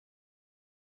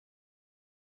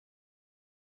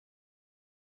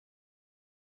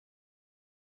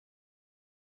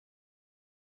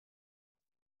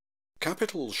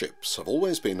Capital ships have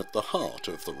always been at the heart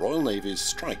of the Royal Navy's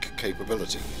strike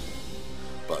capability,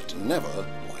 but never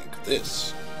like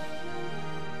this.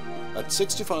 At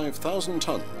 65,000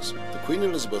 tons, the Queen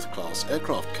Elizabeth class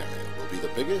aircraft carrier will be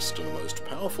the biggest and most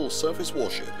powerful surface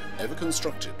warship ever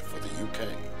constructed for the UK.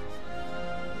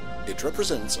 It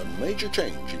represents a major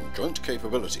change in joint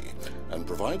capability and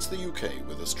provides the UK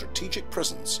with a strategic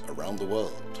presence around the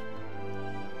world.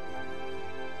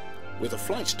 With a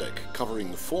flight deck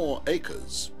covering 4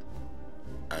 acres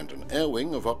and an air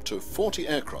wing of up to 40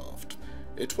 aircraft,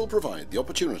 it will provide the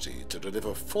opportunity to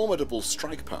deliver formidable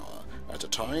strike power at a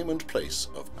time and place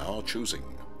of our choosing.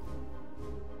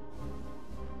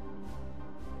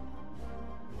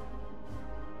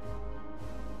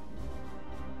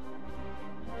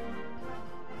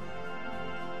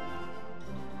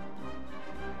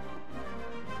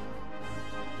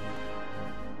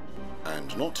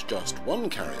 And not just one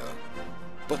carrier,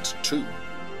 but 2.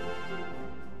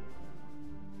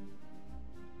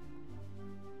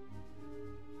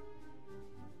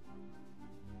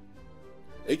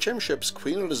 HM ships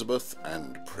Queen Elizabeth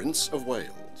and Prince of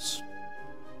Wales.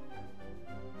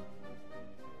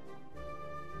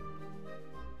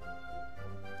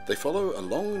 They follow a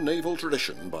long naval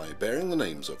tradition by bearing the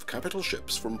names of capital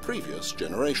ships from previous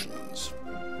generations.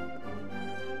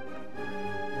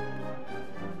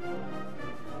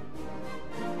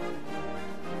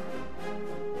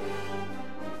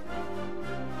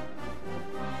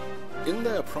 In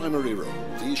their primary role,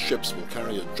 these ships will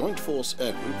carry a joint force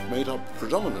air group made up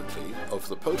predominantly of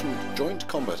the potent joint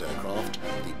combat aircraft,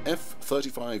 the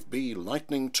F-35B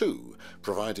Lightning II,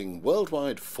 providing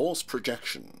worldwide force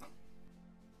projection.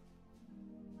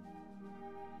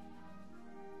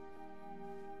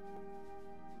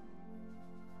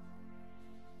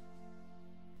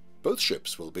 Both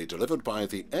ships will be delivered by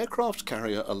the Aircraft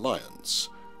Carrier Alliance,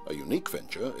 a unique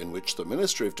venture in which the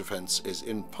Ministry of Defence is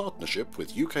in partnership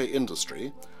with UK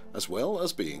industry, as well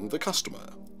as being the customer.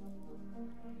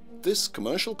 This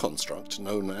commercial construct,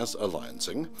 known as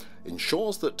alliancing,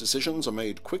 ensures that decisions are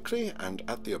made quickly and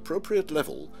at the appropriate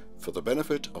level for the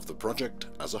benefit of the project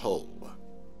as a whole.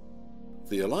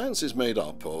 The alliance is made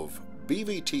up of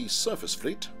BVT Surface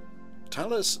Fleet,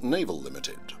 Thales Naval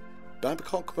Limited,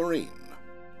 Babcock Marine,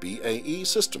 BAE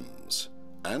Systems,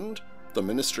 and the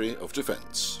Ministry of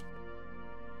Defence.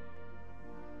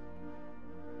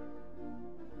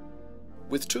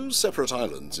 With 2 separate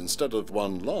islands instead of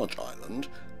one large island,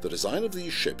 the design of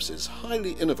these ships is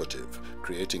highly innovative,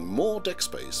 creating more deck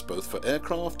space both for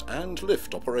aircraft and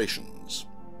lift operations.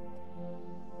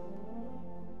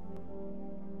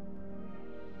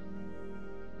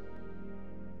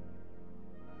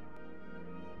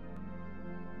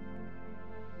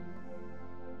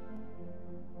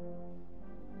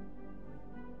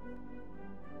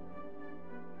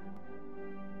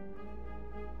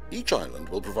 Each island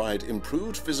will provide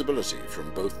improved visibility from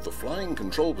both the flying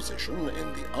control position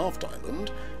in the aft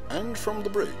island and from the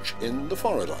bridge in the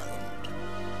forward island.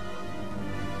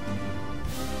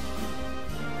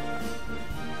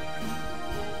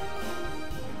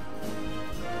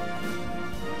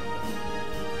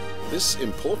 This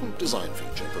important design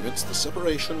feature permits the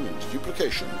separation and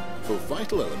duplication for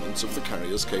vital elements of the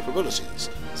carrier's capabilities,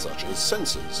 such as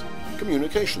sensors,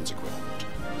 communications equipment,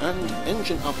 and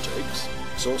engine uptakes,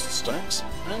 exhaust stacks,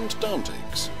 and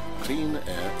downtakes, clean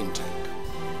air intake.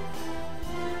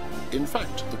 In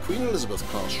fact, the Queen Elizabeth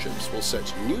class ships will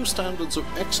set new standards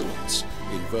of excellence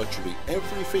in virtually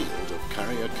every field of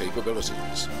carrier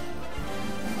capabilities.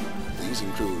 These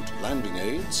include landing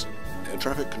aids, air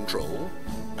traffic control,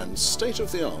 and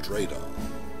state-of-the-art radar.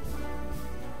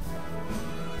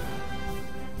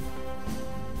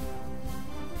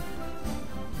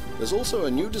 There's also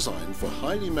a new design for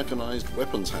highly mechanized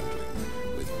weapons handling,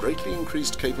 with greatly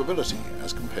increased capability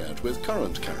as compared with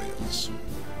current carriers.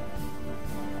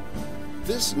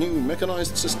 This new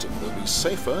mechanized system will be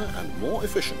safer and more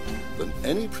efficient than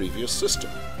any previous system,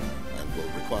 and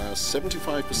will require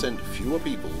 75% fewer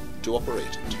people to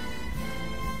operate it.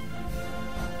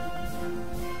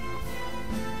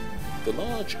 The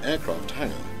large aircraft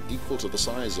hangar, equal to the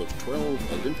size of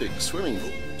 12 Olympic swimming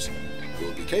pools,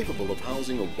 will be capable of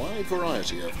housing a wide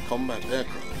variety of combat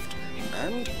aircraft,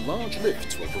 and large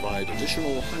lifts will provide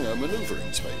additional hangar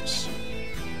manoeuvring space.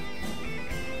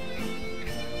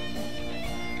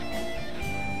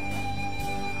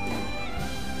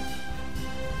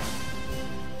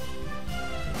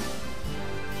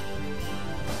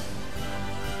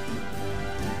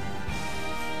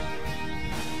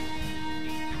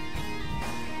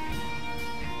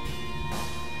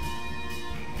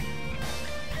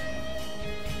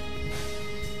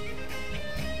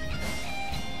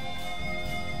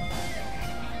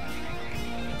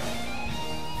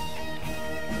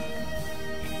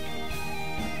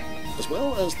 As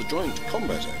well as the joint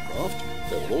combat aircraft,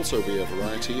 there will also be a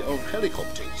variety of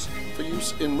helicopters for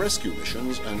use in rescue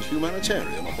missions and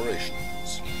humanitarian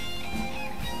operations.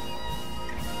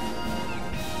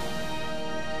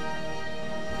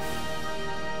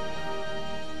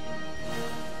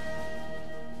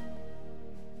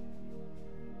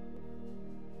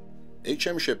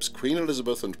 HM ships Queen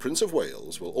Elizabeth and Prince of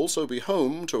Wales will also be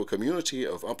home to a community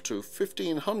of up to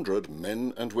 1,500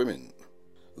 men and women.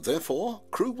 Therefore,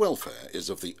 crew welfare is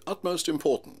of the utmost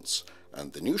importance,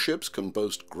 and the new ships can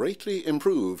boast greatly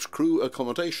improved crew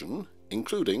accommodation,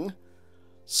 including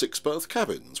 6-berth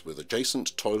cabins with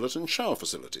adjacent toilet and shower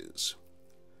facilities,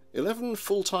 11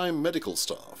 full-time medical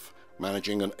staff,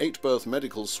 managing an 8-berth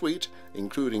medical suite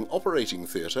including operating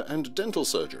theatre and dental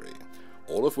surgery,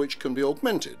 all of which can be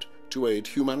augmented to aid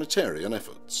humanitarian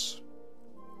efforts.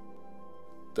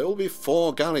 There will be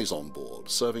 4 galleys on board,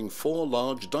 serving 4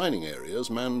 large dining areas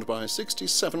manned by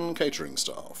 67 catering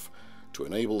staff, to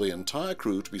enable the entire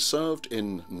crew to be served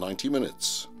in 90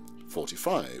 minutes,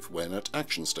 45 when at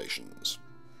action stations.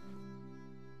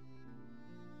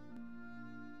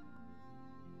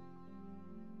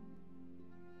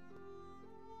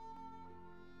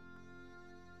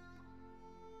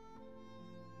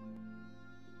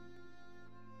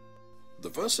 The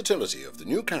versatility of the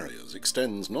new carriers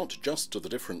extends not just to the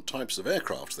different types of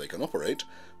aircraft they can operate,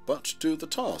 but to the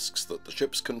tasks that the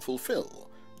ships can fulfill,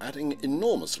 adding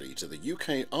enormously to the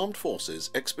UK Armed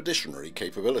Forces expeditionary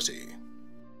capability.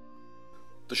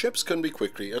 The ships can be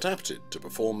quickly adapted to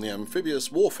perform the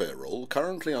amphibious warfare role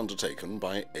currently undertaken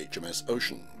by HMS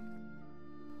Ocean.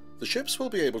 The ships will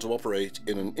be able to operate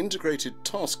in an integrated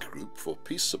task group for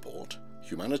peace support,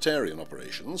 humanitarian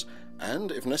operations,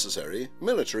 and, if necessary,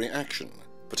 military action,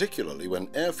 particularly when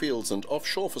airfields and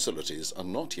offshore facilities are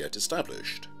not yet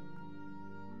established.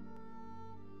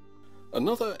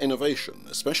 Another innovation,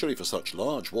 especially for such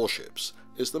large warships,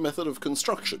 is the method of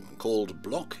construction called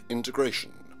block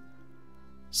integration.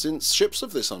 Since ships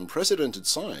of this unprecedented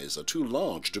size are too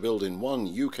large to build in one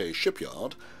UK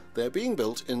shipyard, they are being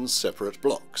built in separate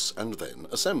blocks and then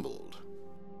assembled.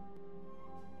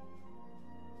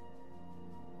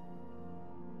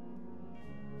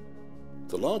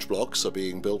 The large blocks are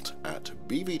being built at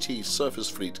BVT Surface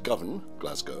Fleet Govan,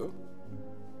 Glasgow,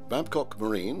 Babcock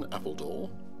Marine, Appledore,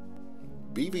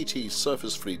 BVT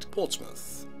Surface Fleet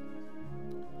Portsmouth,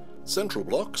 central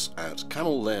blocks at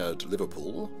Camel Laird,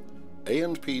 Liverpool,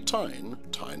 A&P Tyne,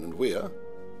 Tyne and Weir,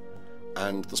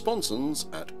 and the sponsons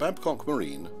at Babcock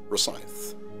Marine,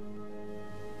 Rosyth.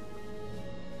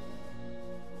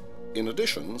 In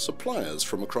addition, suppliers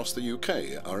from across the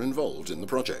UK are involved in the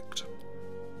project.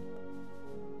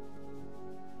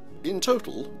 In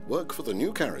total, work for the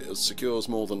new carriers secures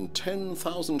more than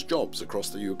 10,000 jobs across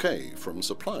the UK from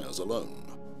suppliers alone.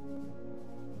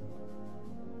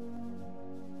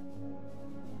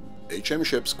 HM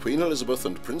ships Queen Elizabeth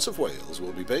and Prince of Wales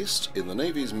will be based in the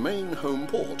Navy's main home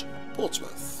port,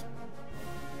 Portsmouth.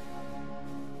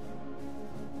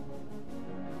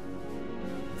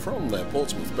 From their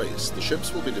Portsmouth base, the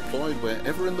ships will be deployed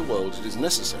wherever in the world it is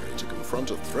necessary to confront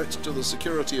a threat to the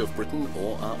security of Britain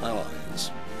or our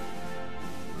allies.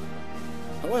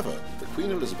 However, the Queen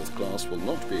Elizabeth class will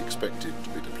not be expected to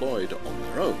be deployed on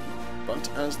their own, but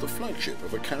as the flagship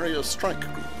of a carrier strike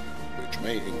group, which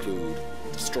may include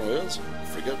destroyers,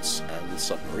 frigates and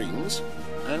submarines,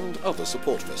 and other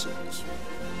support vessels.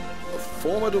 A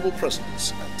formidable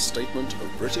presence and statement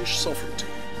of British sovereignty.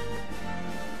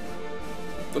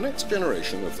 The next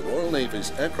generation of the Royal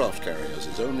Navy's aircraft carriers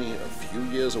is only a few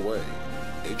years away.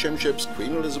 HM ships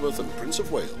Queen Elizabeth and Prince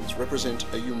of Wales represent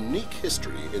a unique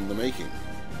history in the making,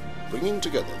 bringing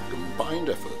together the combined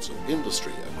efforts of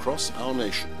industry across our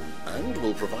nation, and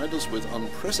will provide us with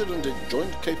unprecedented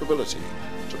joint capability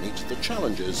to meet the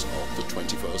challenges of the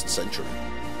 21st century.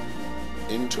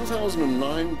 In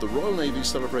 2009, the Royal Navy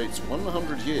celebrates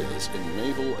 100 years in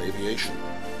naval aviation.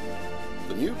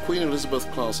 The new Queen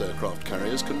Elizabeth class aircraft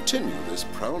carriers continue this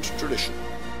proud tradition,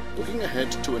 looking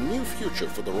ahead to a new future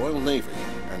for the Royal Navy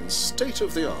and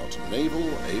state-of-the-art naval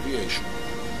aviation.